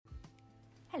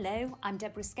Hello, I'm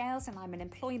Deborah Scales and I'm an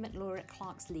employment lawyer at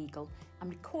Clarks Legal. I'm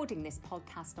recording this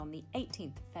podcast on the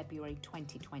 18th of February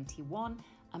 2021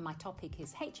 and my topic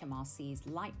is HMRC's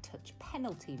light touch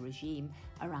penalty regime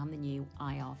around the new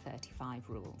IR35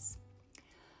 rules.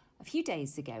 A few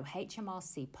days ago,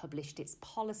 HMRC published its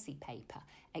policy paper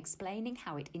explaining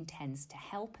how it intends to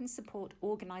help and support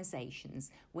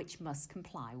organisations which must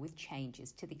comply with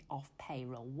changes to the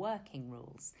off-payroll working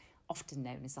rules, often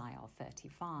known as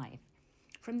IR35.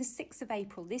 From the 6th of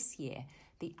April this year,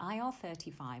 the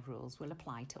IR35 rules will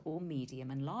apply to all medium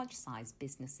and large-sized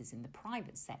businesses in the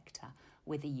private sector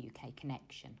with a UK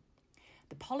connection.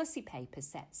 The policy paper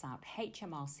sets out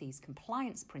HMRC's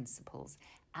compliance principles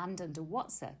and under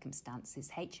what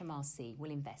circumstances HMRC will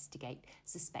investigate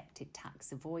suspected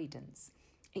tax avoidance.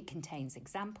 It contains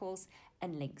examples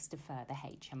and links to further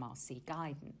HMRC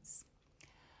guidance.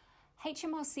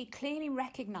 HMRC clearly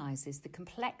recognises the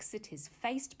complexities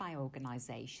faced by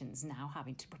organisations now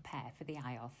having to prepare for the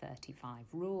IR35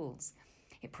 rules.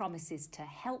 It promises to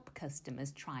help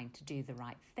customers trying to do the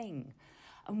right thing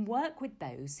and work with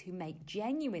those who make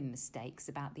genuine mistakes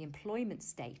about the employment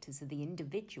status of the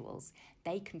individuals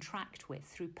they contract with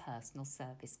through personal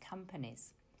service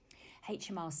companies.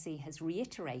 HMRC has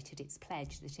reiterated its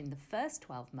pledge that in the first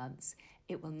 12 months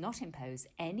it will not impose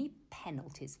any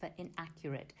penalties for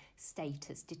inaccurate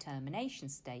status determination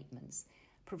statements,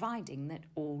 providing that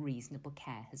all reasonable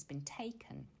care has been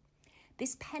taken.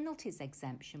 This penalties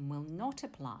exemption will not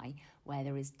apply where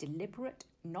there is deliberate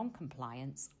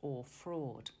non-compliance or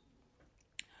fraud.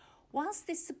 Whilst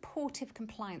this supportive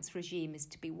compliance regime is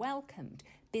to be welcomed,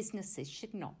 businesses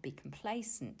should not be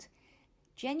complacent.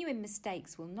 Genuine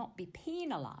mistakes will not be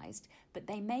penalised, but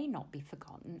they may not be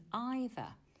forgotten either.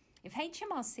 If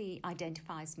HMRC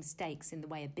identifies mistakes in the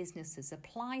way a business has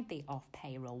applied the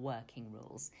off-payroll working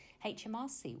rules,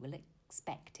 HMRC will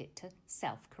expect it to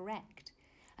self-correct.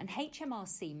 And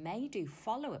HMRC may do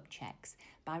follow-up checks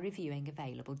by reviewing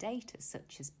available data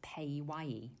such as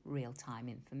PAYE real-time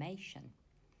information.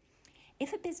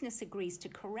 If a business agrees to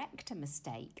correct a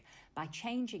mistake by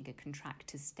changing a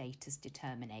contractor's status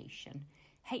determination,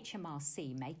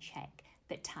 HMRC may check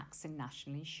that tax and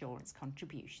national insurance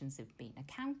contributions have been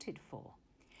accounted for.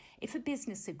 If a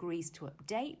business agrees to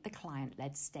update the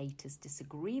client-led status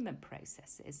disagreement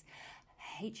processes,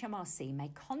 HMRC may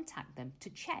contact them to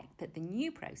check that the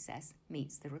new process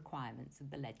meets the requirements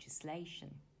of the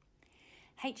legislation.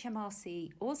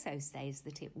 HMRC also says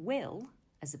that it will,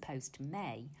 as opposed to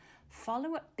may,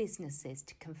 follow up businesses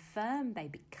to confirm they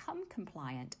become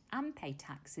compliant and pay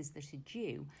taxes that are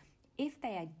due if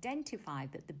they identify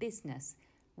that the business,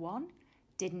 1,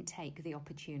 didn't take the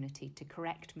opportunity to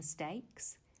correct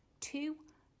mistakes, 2,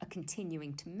 are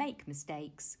continuing to make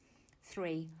mistakes,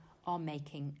 3, are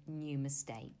making new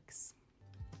mistakes.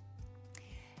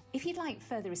 If you'd like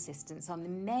further assistance on the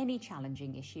many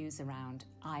challenging issues around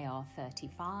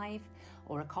IR35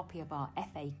 or a copy of our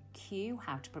FAQ,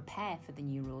 How to Prepare for the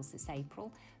New Rules this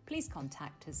April, please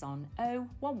contact us on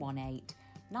 0118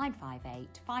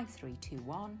 958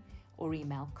 5321 or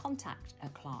email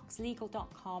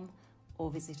contact@clarkslegal.com or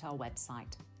visit our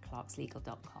website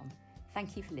clarkslegal.com.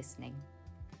 Thank you for listening.